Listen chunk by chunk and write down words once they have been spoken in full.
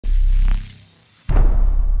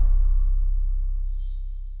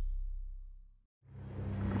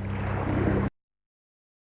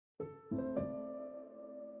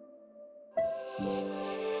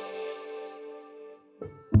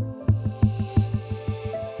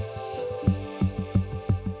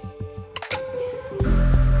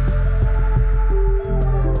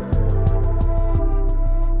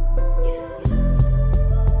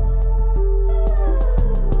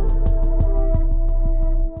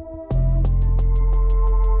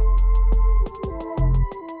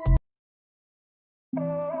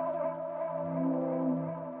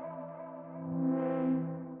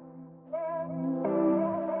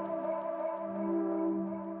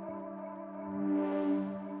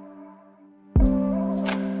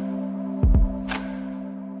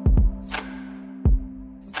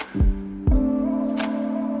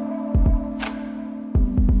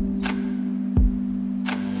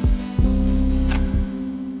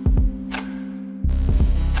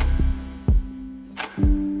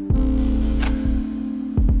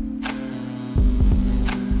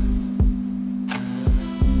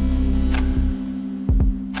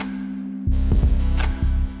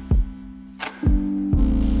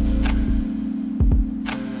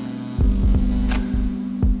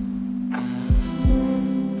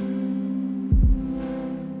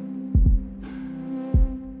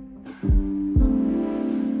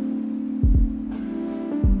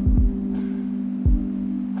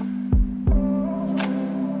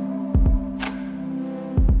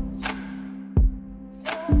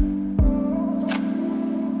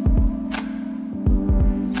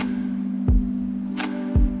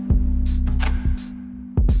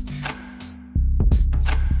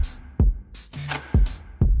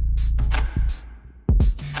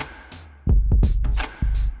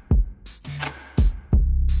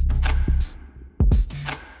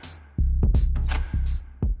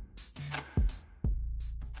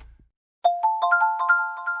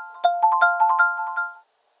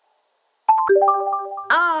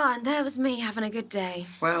And there was me having a good day.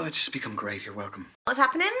 Well, it's just become great. You're welcome. What's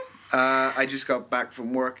happening? I just got back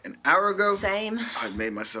from work an hour ago. Same. I've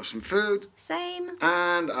made myself some food. Same.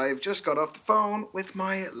 And I've just got off the phone with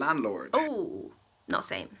my landlord. Oh, not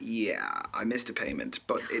same. Yeah, I missed a payment,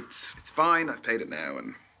 but it's fine. I've paid it now,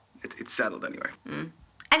 and it's settled anyway.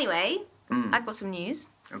 Anyway, I've got some news.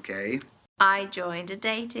 Okay. I joined a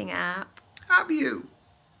dating app. Have you?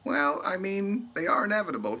 Well, I mean, they are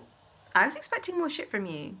inevitable. I was expecting more shit from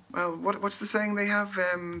you. Well, what's the saying? They have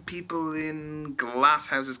people in glass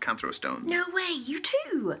houses can't throw stones. No way, you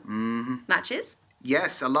too. Matches?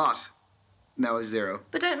 Yes, a lot. No, a 0.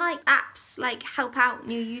 But don't apps help out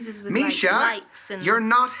new users with Misha, likes and you're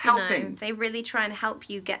not helping. they really try and help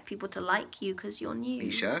you get people to like you because you're new.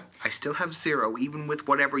 Misha, I still have 0 even with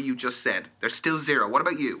whatever you just said. There's still 0. What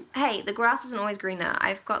about you? Hey, the grass isn't always greener.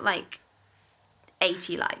 I've got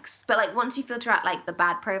 80 likes. But once you filter out the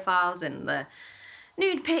bad profiles and the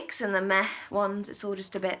nude pics and the meh ones, it's all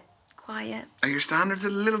just a bit quiet. Are your standards a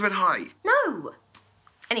little bit high? No.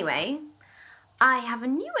 Anyway, I have a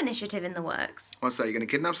new initiative in the works. What's that? You gonna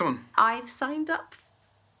kidnap someone? I've signed up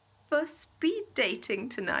for speed dating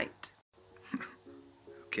tonight.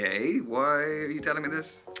 Okay, why are you telling me this?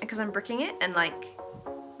 Because I'm bricking it and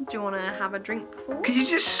do you want to have a drink before? Could you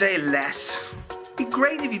just say less? It'd be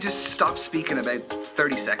great if you just stopped speaking about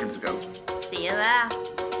 30 seconds ago. See you there.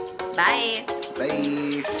 Bye.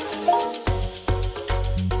 Bye.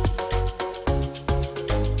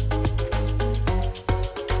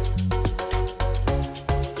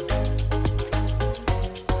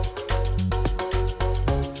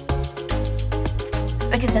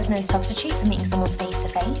 Because there's no substitute for meeting someone face to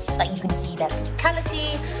face. You can see their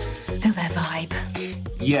physicality, feel their vibe.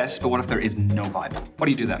 Yes, but what if there is no vibe? What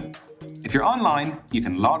do you do then? If you're online, you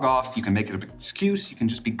can log off, you can make it an excuse, you can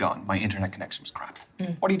just be gone. My internet connection was crap.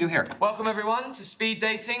 What do you do here? Welcome everyone to Speed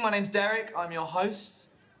Dating. My name's Derek, I'm your host.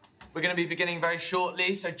 We're going to be beginning very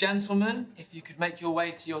shortly, so gentlemen, if you could make your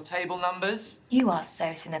way to your table numbers. You are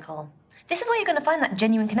so cynical. This is where you're going to find that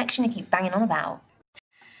genuine connection you keep banging on about.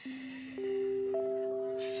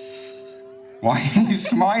 Why are you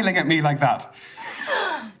smiling at me like that?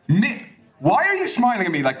 Why are you smiling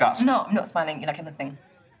at me like that? No, I'm not smiling. You like anything.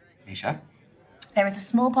 Misha? There is a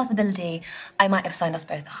small possibility I might have signed us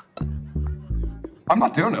both up. I'm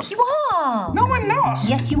not doing it. You are! No, I'm not!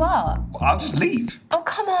 Yes, you are. Well, I'll just leave. Oh,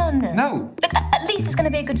 come on. No. Look, at least it's going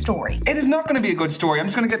to be a good story. It is not going to be a good story. I'm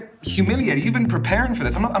just going to get humiliated. You've been preparing for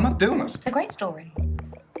this. I'm not doing it. It's a great story.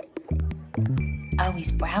 Oh,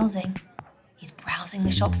 he's browsing. He's browsing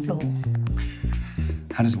the shop floor.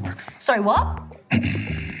 How does it work? Sorry, what?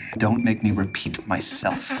 Don't make me repeat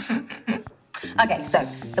myself. Okay, so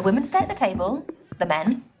the women stay at the table, the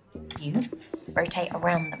men, you, rotate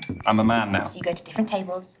around them. I'm a man now. So you go to different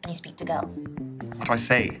tables and you speak to girls. What do I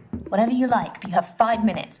say? Whatever you like, but you have 5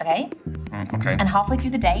 minutes, okay? Okay. And halfway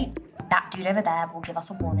through the date, that dude over there will give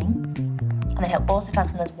us a warning. And then he'll also tell us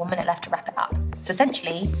when there's 1 minute left to wrap it up. So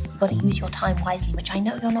essentially, you've got to use your time wisely, which I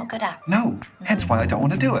know you're not good at. No, hence why I don't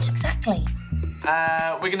want to do it. Exactly.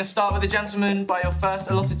 We're going to start with the gentlemen by your first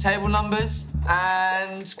allotted table numbers.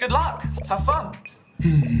 And good luck. Have fun.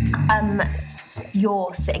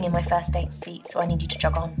 You're sitting in my first date seat, so I need you to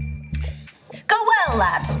jog on. Go well,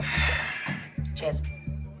 lad. Cheers.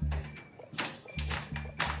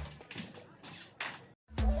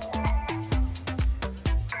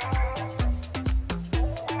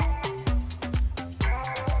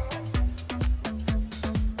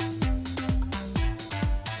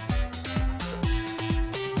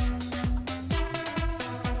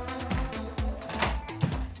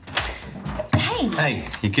 Hey,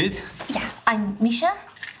 you good? Yeah, I'm Misha.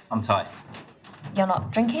 I'm Ty. You're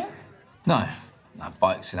not drinking? No,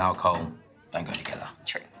 bikes and alcohol don't go together.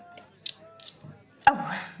 True.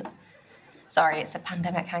 Oh, sorry, it's a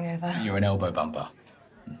pandemic hangover. You're an elbow bumper.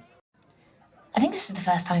 I think this is the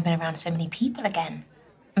first time I've been around so many people again.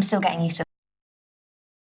 I'm still getting used to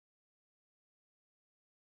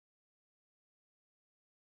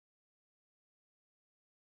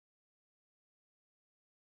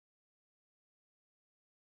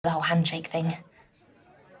the whole handshake thing.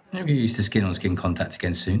 You'll get used to skin-on-skin contact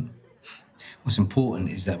again soon. What's important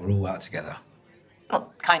is that we're all out together.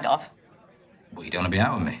 Well, kind of. Well, you don't want to be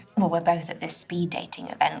out with me? Well, we're both at this speed dating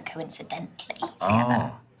event coincidentally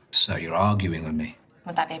together. Oh, so you're arguing with me?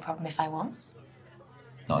 Would that be a problem if I was?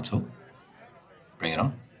 Not at all. Bring it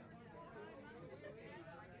on.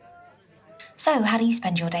 So, how do you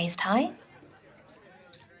spend your days, Ty?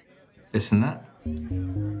 This and that.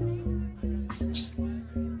 Just...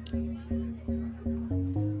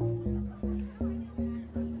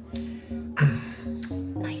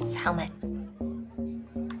 nice helmet.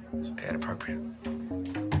 appropriate.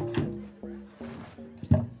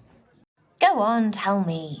 Go on, tell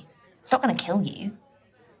me. It's not going to kill you.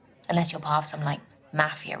 Unless you're part of some, like,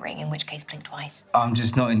 mafia ring, in which case blink twice. I'm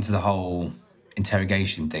just not into the whole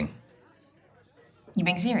interrogation thing. You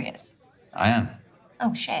being serious? I am.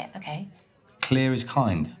 Oh, shit, okay. Clear is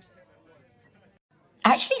kind.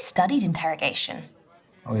 I actually studied interrogation.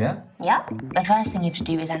 Oh, yeah? Yeah. The first thing you have to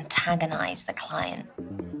do is antagonize the client.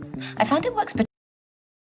 I found it works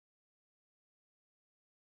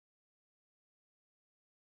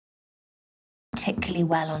particularly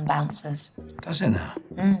well on bouncers. Does it now?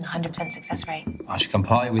 100% success rate. I should come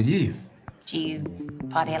party with you. Do you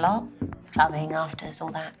party a lot? Clubbing, afters,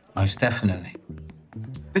 all that? Most definitely.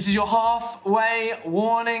 This is your halfway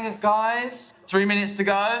warning, guys. 3 minutes to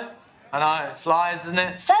go. I know, it flies, doesn't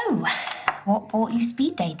it? So, what brought you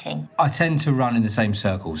speed dating? I tend to run in the same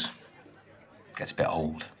circles. Gets a bit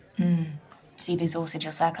old. So you've exhausted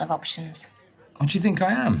your circle of options. What do you think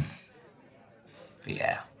I am? But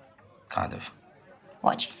yeah, kind of.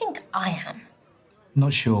 What do you think I am?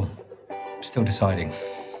 Not sure. Still deciding.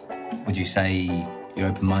 Would you say you're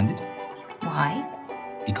open-minded? Why?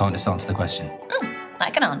 You can't just answer the question.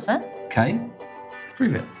 I can answer. Okay,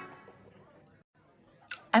 prove it.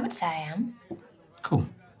 I would say I am. Cool.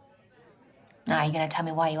 Now, are you going to tell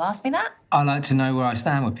me why you asked me that? I like to know where I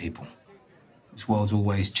stand with people. This world's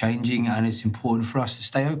always changing, and it's important for us to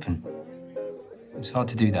stay open. It's hard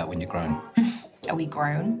to do that when you're grown. Are we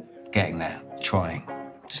grown? Getting there, trying.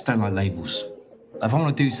 Just don't like labels. If I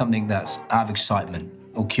want to do something that's out of excitement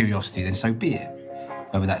or curiosity, then so be it.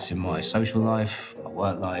 Whether that's in my social life, my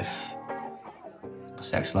work life, my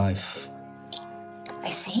sex life. I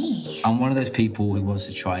see. I'm one of those people who wants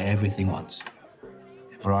to try everything once.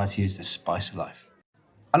 Variety is the spice of life.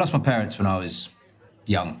 I lost my parents when I was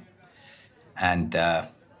young. And,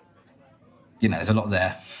 there's a lot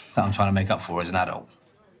there that I'm trying to make up for as an adult.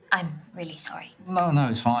 I'm really sorry. No,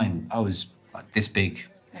 it's fine. I was like this big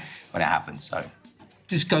when it happened, so.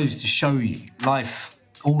 Just goes to show you, life,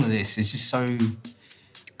 all of this is just so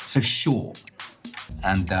short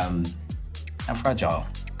and fragile.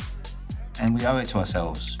 And we owe it to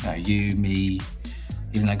ourselves. You, me,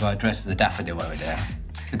 even that guy dressed as a daffodil over there,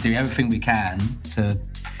 to do everything we can to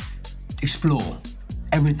explore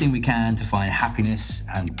everything we can to find happiness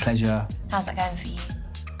and pleasure. How's that going for you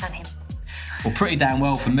and him? Well, pretty damn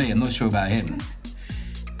well for me. I'm not sure about him.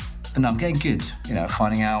 But no, I'm getting good,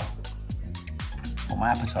 finding out what my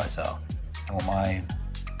appetites are and what my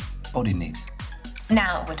body needs.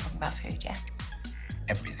 Now we're talking about food, yeah?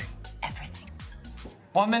 Everything. Everything.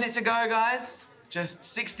 1 minute to go, guys. Just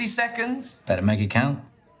 60 seconds. Better make it count.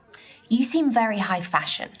 You seem very high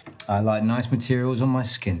fashion. I like nice materials on my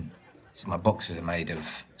skin. So my boxers are made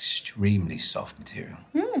of extremely soft material.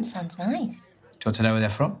 Sounds nice. Do you want to know where they're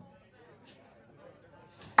from?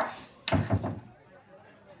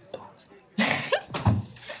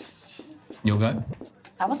 You'll go?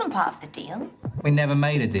 That wasn't part of the deal. We never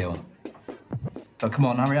made a deal. But come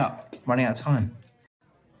on, hurry up. Running out of time.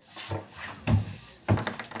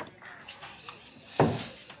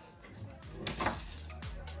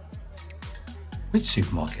 Which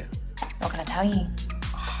supermarket? Not gonna tell you.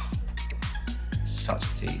 Such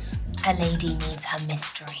a tease. A lady needs her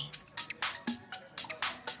mystery.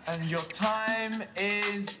 And your time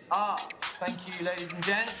is up. Thank you, ladies and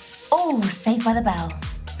gents. Oh, saved by the bell.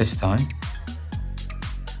 This time,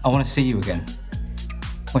 I want to see you again.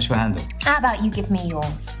 What's your handle? How about you give me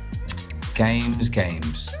yours? Games.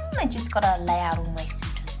 I just gotta lay out all my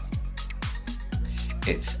suitors.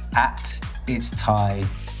 It's @itstie25.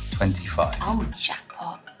 Oh,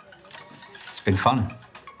 jackpot. It's been fun.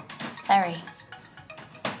 Very.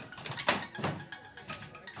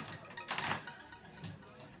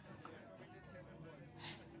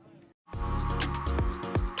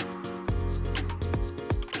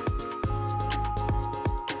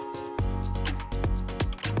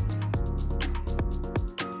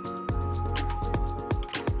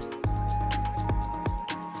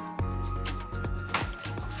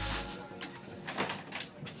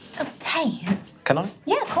 Hey. Can I?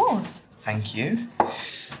 Yeah, of course. Thank you.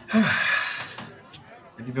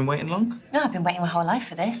 Have you been waiting long? No, I've been waiting my whole life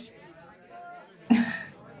for this.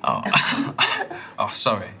 Oh, oh,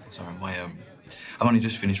 sorry. I've only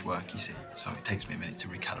just finished work, you see, so it takes me a minute to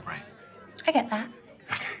recalibrate. I get that.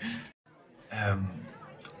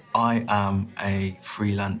 I am a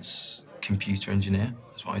freelance computer engineer.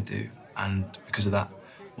 That's what I do, and because of that,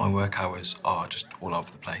 my work hours are just all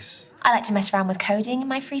over the place. I like to mess around with coding in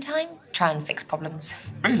my free time, try and fix problems.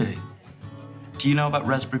 Really? Do you know about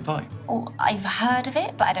Raspberry Pi? Oh, I've heard of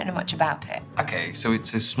it, but I don't know much about it. Okay, so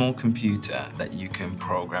it's a small computer that you can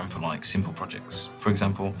program for like simple projects. For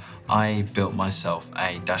example, I built myself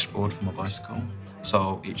a dashboard for my bicycle.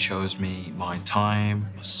 So it shows me my time,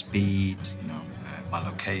 my speed, my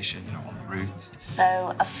location, on the route.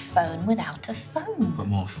 So a phone without a phone. But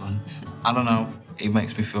more fun. I don't know, it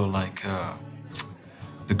makes me feel like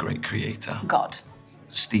the great creator. God.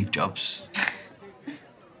 Steve Jobs.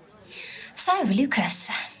 So, Lucas,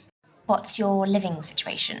 what's your living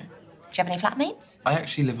situation? Do you have any flatmates? I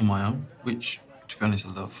actually live on my own, which, to be honest,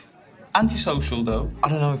 I love. Antisocial, though. I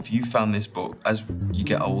don't know if you found this, but as you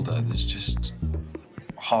get older, there's just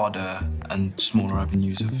harder and smaller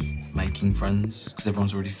avenues of making friends, because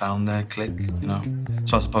everyone's already found their clique,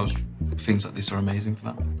 So I suppose things like this are amazing for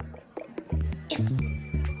that. If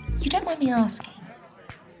you don't mind me asking,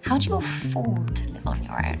 how do you afford to live on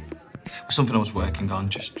your own? Something I was working on,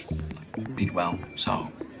 just did well,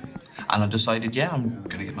 so. And I decided, yeah, I'm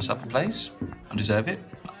gonna get myself a place. I deserve it,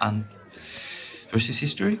 and the rest is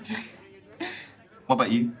history. What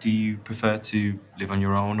about you? Do you prefer to live on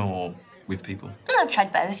your own or with people? I've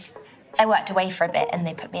tried both. I worked away for a bit and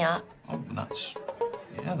they put me up. Oh, that's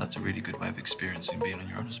a really good way of experiencing being on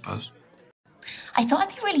your own, I suppose. I thought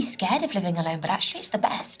I'd be really scared of living alone, but actually it's the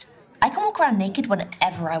best. I can walk around naked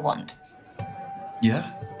whenever I want.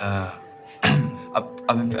 Yeah,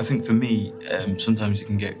 I think for me, sometimes it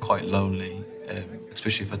can get quite lonely,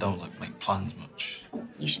 especially if I don't make plans much.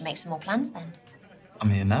 You should make some more plans then. I'm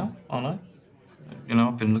here now, aren't I?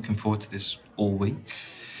 I've been looking forward to this all week,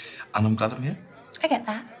 and I'm glad I'm here. I get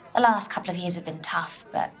that. The last couple of years have been tough,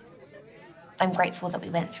 but I'm grateful that we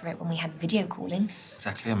went through it when we had video calling.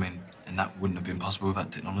 Exactly, and that wouldn't have been possible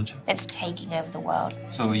without technology. It's taking over the world.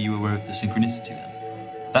 So are you aware of the synchronicity then?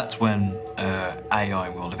 That's when AI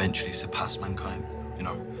will eventually surpass mankind.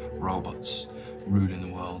 Robots ruling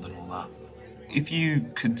the world and all that. If you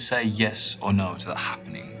could say yes or no to that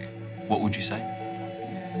happening, what would you say?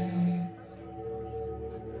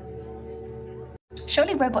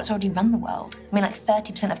 Surely robots already run the world.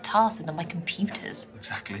 30% of tasks are done by computers.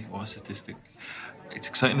 Exactly. What a statistic. It's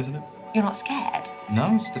exciting, isn't it? You're not scared?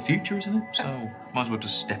 No, it's the future, isn't it? So might as well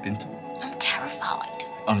just step into it. I'm terrified.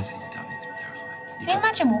 Honestly, you don't need to be terrified. Can you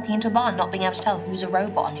imagine walking into a bar and not being able to tell who's a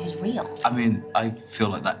robot and who's real? I feel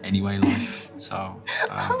like that anyway in life, so,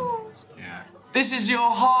 yeah. This is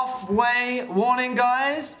your halfway warning,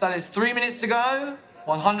 guys. That is 3 minutes to go,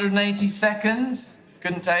 180 seconds.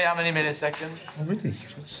 Couldn't tell you how many milliseconds. Oh, really?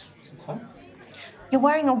 What's the time? You're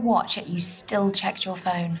wearing a watch, yet you still checked your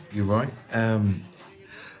phone. You're right.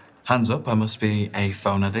 Hands up, I must be a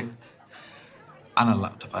phone addict and a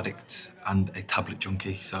laptop addict and a tablet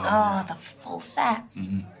junkie, so... Oh, the full set.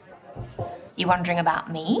 You wondering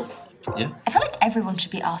about me? Yeah. I feel like everyone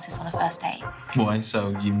should be asked this on a first date. Why? So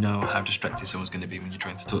you know how distracted someone's going to be when you're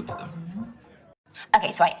trying to talk to them.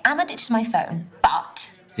 Okay, so I am addicted to my phone,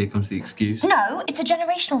 but... Here comes the excuse. No, it's a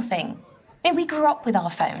generational thing. We grew up with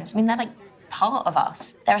our phones. They're like part of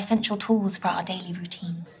us. They're essential tools for our daily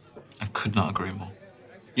routines. I could not agree more.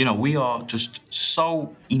 We are just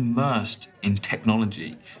so immersed in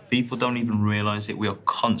technology. People don't even realise it. We are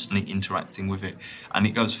constantly interacting with it. And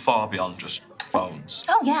it goes far beyond just phones.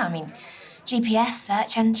 Oh, yeah, GPS,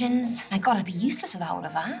 search engines. My God, I'd be useless without all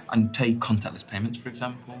of that. And take contactless payments, for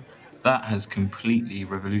example. That has completely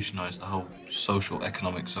revolutionised the whole social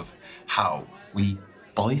economics of how we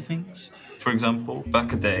buy things. For example,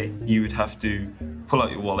 back a day, you would have to pull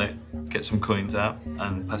out your wallet, get some coins out,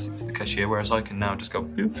 and pass it to the cashier, whereas I can now just go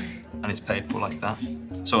boop, and it's paid for like that.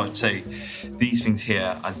 So I'd say these things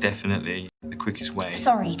here are definitely the quickest way.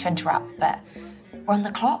 Sorry to interrupt, but we're on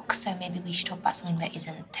the clock, so maybe we should talk about something that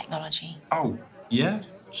isn't technology. Oh, yeah?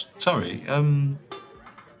 Sorry,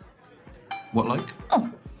 what like? Oh,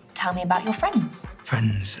 tell me about your friends.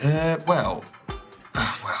 Friends, well,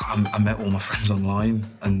 I met all my friends online,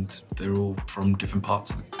 and they're all from different parts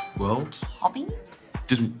of the world. Hobbies?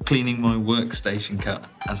 Just cleaning my workstation cat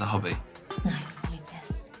as a hobby. No,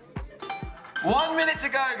 Lucas. 1 minute to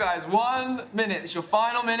go, guys. 1 minute. It's your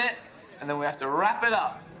final minute, and then we have to wrap it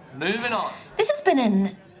up. Moving on. This has been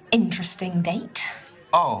an interesting date.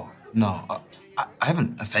 Oh, no, I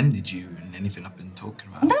haven't offended you in anything I've been talking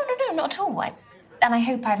about. No, not at all. And I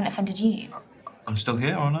hope I haven't offended you. I'm still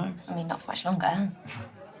here, aren't I? Not for much longer.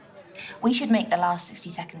 We should make the last 60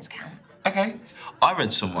 seconds count. Okay. I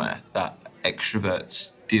read somewhere that extroverts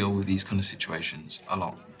deal with these kind of situations a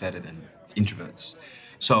lot better than introverts.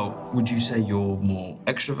 So, would you say you're more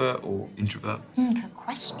extrovert or introvert? Good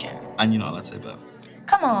question. And you're not allowed to say both.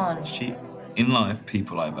 Come on. It's cheap. In life,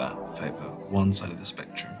 people either favour one side of the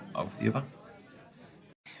spectrum over the other.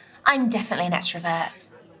 I'm definitely an extrovert.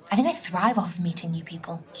 I think I thrive off of meeting new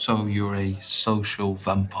people. So you're a social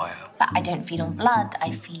vampire. But I don't feed on blood,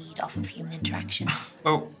 I feed off of human interaction.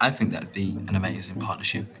 Well, I think that'd be an amazing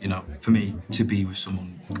partnership, you know, for me to be with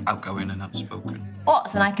someone outgoing and outspoken. What,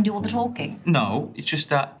 so then I can do all the talking? No, it's just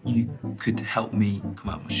that you could help me come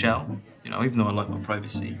out of my shell, you know, even though I like my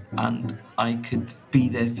privacy. And I could be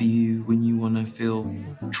there for you when you want to feel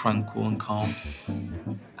tranquil and calm.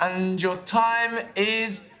 And your time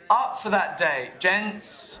is up for that day.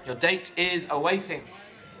 Gents, your date is awaiting.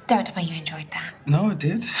 Don't tell me you enjoyed that. No, I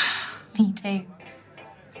did. Me too.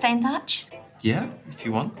 Stay in touch? Yeah, if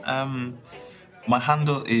you want. My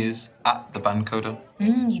handle is @thebandcoder.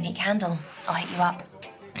 Unique handle. I'll hit you up.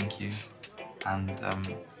 Thank you. And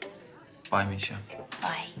bye, Misha.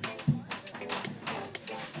 Bye.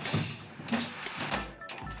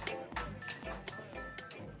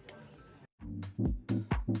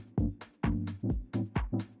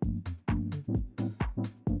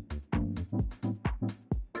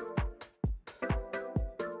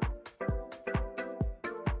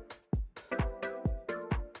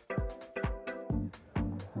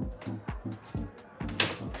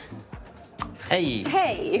 Hey,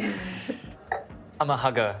 Hey. I'm a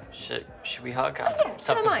hugger. Should we hug? I'm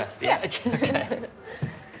so am I. self-confessed. Yeah. Okay.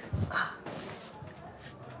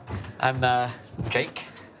 I'm Jake.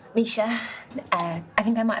 Misha, I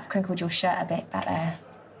think I might have crinkled your shirt a bit back there.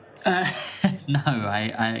 No,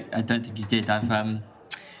 I don't think you did.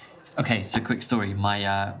 Okay, so quick story.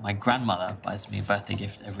 My grandmother buys me a birthday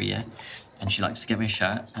gift every year, and she likes to get me a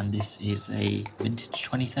shirt, and this is a vintage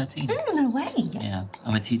 2013. No way. Yeah,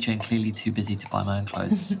 I'm a teacher and clearly too busy to buy my own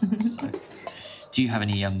clothes. So, do you have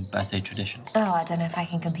any birthday traditions? Oh, I don't know if I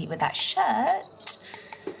can compete with that shirt.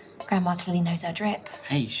 Grandma clearly knows her drip.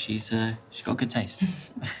 Hey, she's got good taste.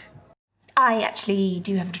 I actually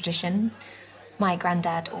do have a tradition. My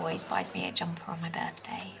granddad always buys me a jumper on my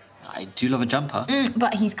birthday. I do love a jumper.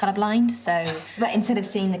 But he's colourblind, so... But instead of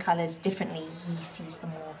seeing the colours differently, he sees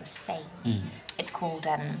them all the same. It's called,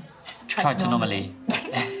 Trigonometry.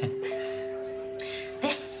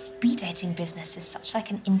 This speed dating business is such,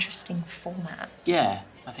 like, an interesting format. Yeah,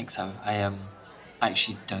 I think so. I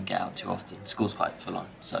actually don't get out too often. School's quite full on,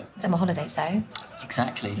 so... Summer holidays, though.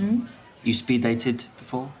 Exactly. You speed dated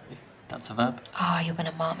before, if that's a verb? Oh, you're going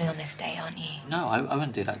to mark me on this day, aren't you? No, I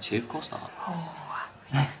wouldn't do that to you, of course not.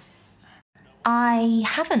 Oh. I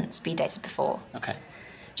haven't speed dated before. Okay.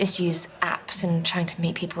 Just use apps and trying to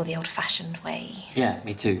meet people the old-fashioned way. Yeah,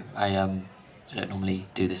 me too. I don't normally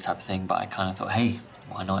do this type of thing, but I kind of thought, hey,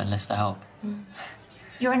 why not enlist the help?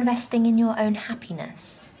 You're investing in your own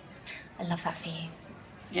happiness. I love that for you.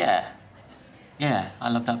 Yeah. Yeah, I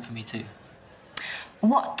love that for me too.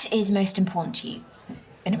 What is most important to you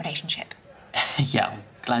in a relationship? Yeah, I'm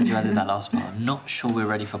glad you added that last part. I'm not sure we're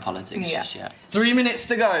ready for politics just yet. 3 minutes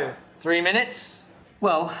to go. 3 minutes.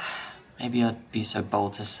 Well, maybe I'd be so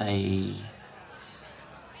bold to say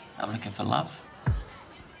I'm looking for love.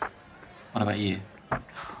 What about you?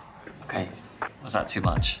 Okay, was that too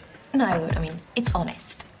much? No, I mean, it's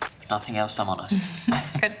honest. Nothing else, I'm honest.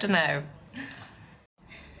 Good to know.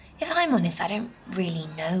 If I'm honest, I don't really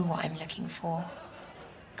know what I'm looking for.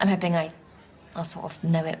 I'm hoping I'll sort of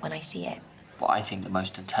know it when I see it. Well, I think the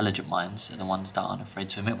most intelligent minds are the ones that aren't afraid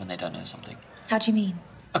to admit when they don't know something. How do you mean?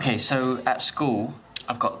 Okay, so at school,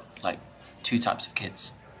 I've got, like, 2 types of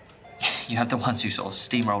kids. You have the ones who sort of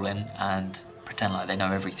steamroll in and pretend like they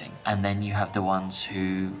know everything. And then you have the ones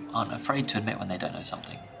who aren't afraid to admit when they don't know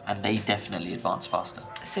something. And they definitely advance faster.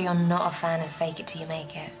 So you're not a fan of fake it till you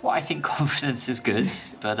make it? Well, I think confidence is good,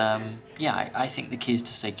 but yeah, I think the key is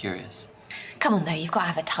to stay curious. Come on, though, you've got to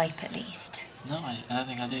have a type at least. No, I don't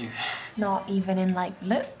think I do. Not even in, like,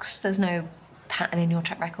 looks? There's no pattern in your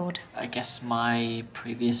track record? I guess my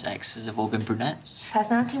previous exes have all been brunettes.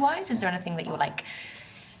 Personality-wise, is there anything that you're, like,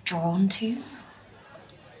 drawn to?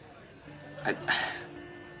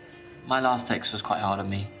 My last ex was quite hard on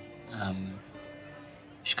me.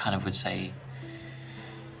 She kind of would say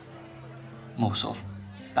more sort of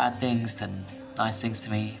bad things than nice things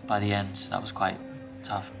to me by the end. So that was quite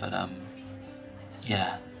tough, but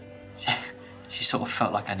yeah. She sort of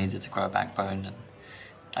felt like I needed to grow a backbone and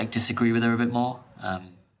like disagree with her a bit more. I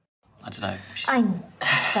don't know. I'm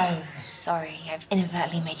so sorry. I've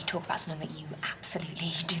inadvertently made you talk about something that you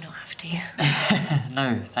absolutely do not have to.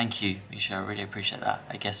 No, thank you, Misha. I really appreciate that.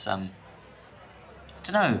 I guess, I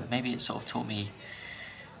don't know, maybe it sort of taught me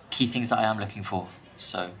key things that I am looking for.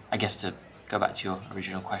 So I guess to go back to your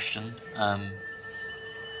original question,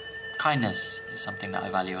 kindness is something that I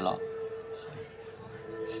value a lot. So.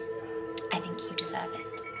 I think you deserve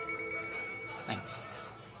it. Thanks.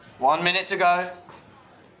 1 minute to go.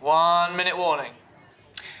 1 minute warning.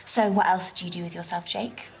 So what else do you do with yourself,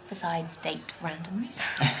 Jake, besides date randoms?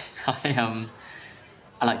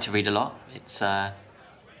 I like to read a lot. It's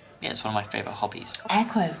it's one of my favourite hobbies. Air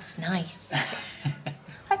quotes, nice.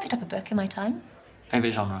 I picked up a book in my time.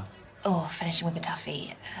 Favourite genre? Oh, finishing with a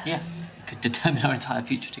toughie. Yeah, could determine our entire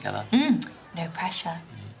future together. No pressure.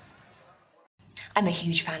 I'm a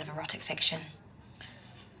huge fan of erotic fiction.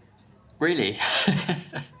 Really?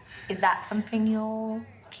 Is that something you're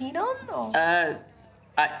keen on, or?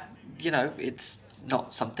 It's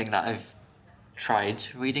not something that I've tried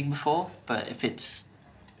reading before, but if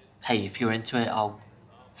you're into it, I'll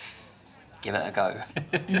give it a go.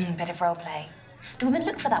 Bit of role play. Do women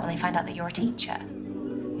look for that when they find out that you're a teacher?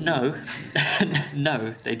 No,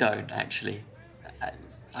 no, they don't actually.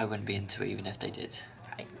 I wouldn't be into it even if they did.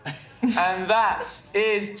 Right. And that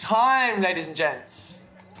is time, ladies and gents.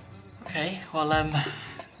 Okay, well, it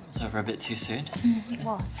was over a bit too soon. It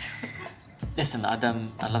was. Listen, I'd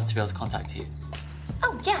love to be able to contact you.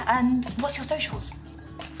 Oh, yeah, what's your socials?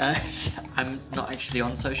 I'm not actually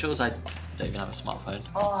on socials. I don't even have a smartphone.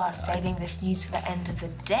 Oh, saving this news for the end of the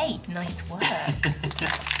date. Nice work.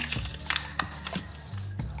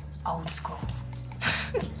 Old school.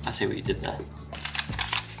 I see what you did there.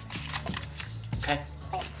 Okay.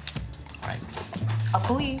 Thanks. All right. I'll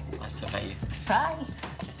call you. Nice to meet you. Bye.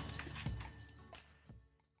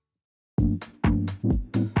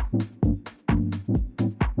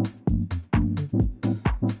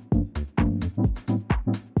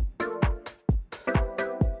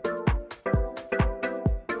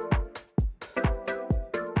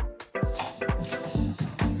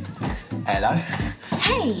 Hello,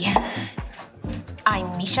 Hey.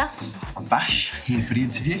 I'm Misha. I'm Bash, here for the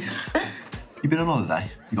interview. You been on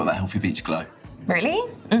holiday? You got that healthy beach glow. Really?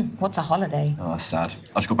 What's a holiday? Oh, that's sad.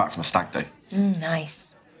 I just got back from a stag do.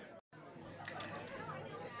 Nice.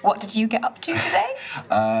 What did you get up to today?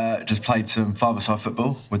 Just played some five-a-side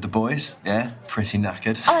football with the boys. Yeah, pretty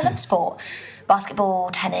knackered. Oh, I love sport. Basketball,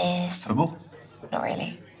 tennis. Football? Not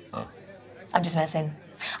really. Oh. I'm just messing.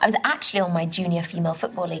 I was actually on my junior female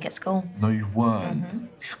football league at school. No, you weren't.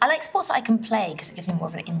 I like sports that I can play because it gives me more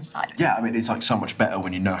of an insight. Yeah, I mean, it's like so much better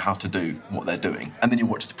when you know how to do what they're doing. And then you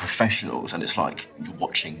watch the professionals and it's like you're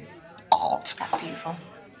watching art. That's beautiful.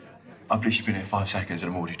 I've literally been here 5 seconds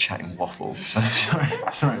and I'm already chatting waffle. So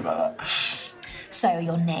sorry about that. So,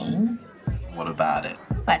 your name? What about it?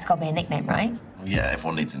 Well, it's got to be a nickname, right? Well, yeah,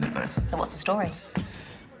 everyone needs a nickname. So, what's the story?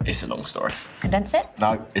 It's a long story. Condense it?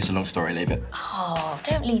 No, it's a long story, leave it. Oh,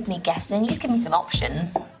 don't leave me guessing. At least give me some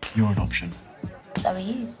options. You're an option. So are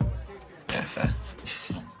you. Yeah, fair.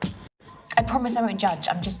 I promise I won't judge.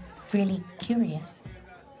 I'm just really curious.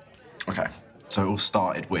 Okay, so it all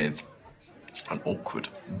started with an awkward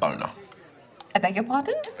boner. I beg your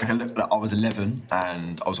pardon? Okay, look, I was 11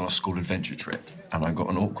 and I was on a school adventure trip and I got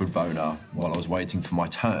an awkward boner while I was waiting for my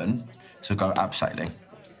turn to go abseiling.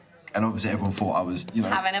 And obviously everyone thought I was,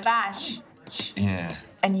 Having a bash. Yeah.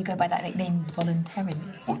 And you go by that nickname voluntarily.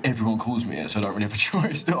 Well, everyone calls me it, so I don't really have a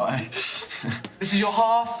choice, do I? This is your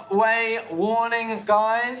halfway warning,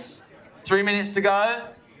 guys. 3 minutes to go.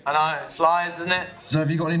 I know, it flies, doesn't it? So have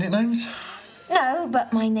you got any nicknames? No,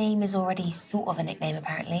 but my name is already sort of a nickname,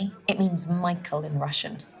 apparently. It means Michael in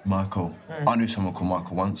Russian. Michael. I knew someone called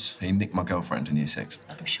Michael once. He nicked my girlfriend in year 6.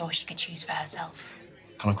 I'm sure she could choose for herself.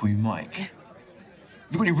 Can I call you Mike? Yeah.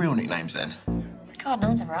 Have you got any real nicknames then? God, no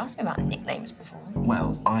one's ever asked me about nicknames before.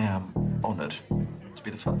 Well, I am honoured to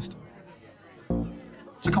be the first.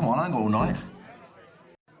 So come on, I ain't got all night.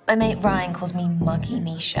 My mate Ryan calls me Muggy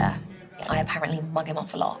Misha. I apparently mug him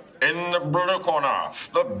off a lot. In the blue corner,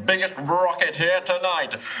 the biggest rocket here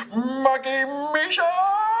tonight, Muggy Misha!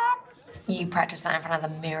 You practiced that in front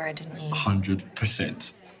of the mirror, didn't you?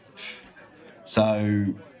 100%.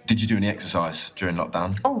 So, did you do any exercise during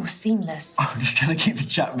lockdown? Oh, seamless. I'm just trying to keep the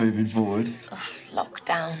chat moving forward. Ugh,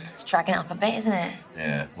 lockdown. It's dragging it up a bit, isn't it?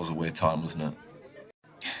 Yeah, it was a weird time, wasn't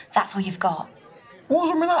it? That's all you've got. What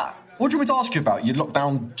was wrong with that? What do you want me to ask you about? You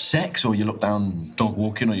lockdown sex, or you lockdown dog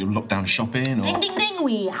walking, or you lockdown shopping, or... Ding, ding, ding,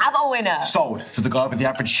 we have a winner. Sold to the guy with the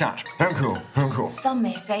average chat. Uncool, uncool. Some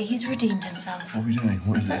may say he's redeemed himself. What are we doing?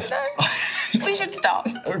 What is this? We should stop.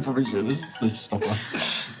 I probably should. Let's stop us.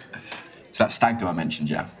 So that stag do I mentioned,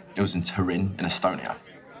 yeah, it was in Turin, in Estonia.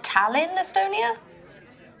 Tallinn, Estonia?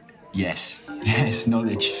 Yes,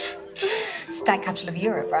 knowledge. Stag capital of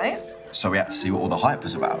Europe, right? So we had to see what all the hype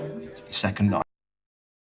was about. Second night.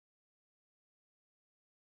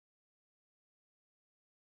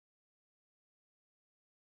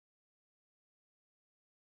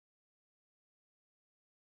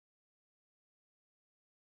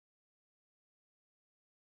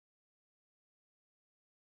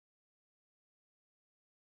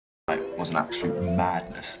 was an absolute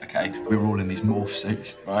madness, okay? We were all in these morph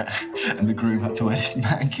suits, right? And the groom had to wear this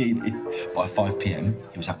mankini. By 5 p.m,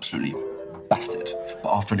 he was absolutely battered.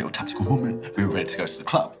 But after a little tactical vomit, we were ready to go to the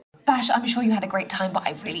club. Bash, I'm sure you had a great time, but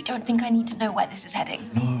I really don't think I need to know where this is heading.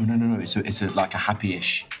 No. It's like a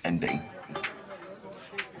happy-ish ending.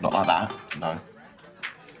 Not like that, no.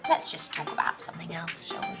 Let's just talk about something else,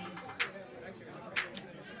 shall we?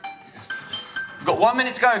 We've got 1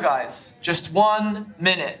 minute to go, guys. Just 1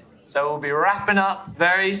 minute. So we'll be wrapping up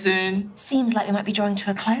very soon. Seems like we might be drawing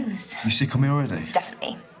to a close. You sick of me already?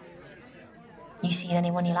 Definitely. You seen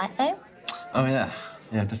anyone you like, though? Oh, yeah.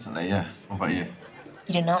 Yeah, definitely, yeah. What about you?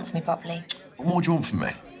 You didn't answer me properly. What more do you want from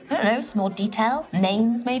me? I don't know, some more detail?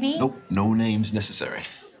 Names, maybe? Nope, no names necessary.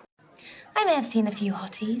 I may have seen a few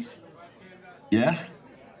hotties. Yeah?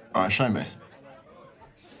 All right, show me.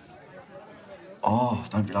 Oh,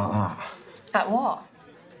 don't be like that. At what?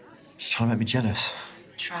 She's trying to make me jealous.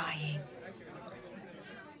 Trying.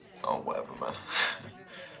 Oh, whatever, man.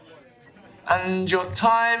 And your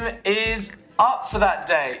time is up for that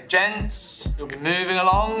day. Gents, you'll be moving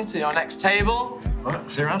along to your next table. All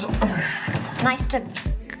right, see you around. Nice to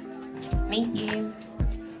meet you.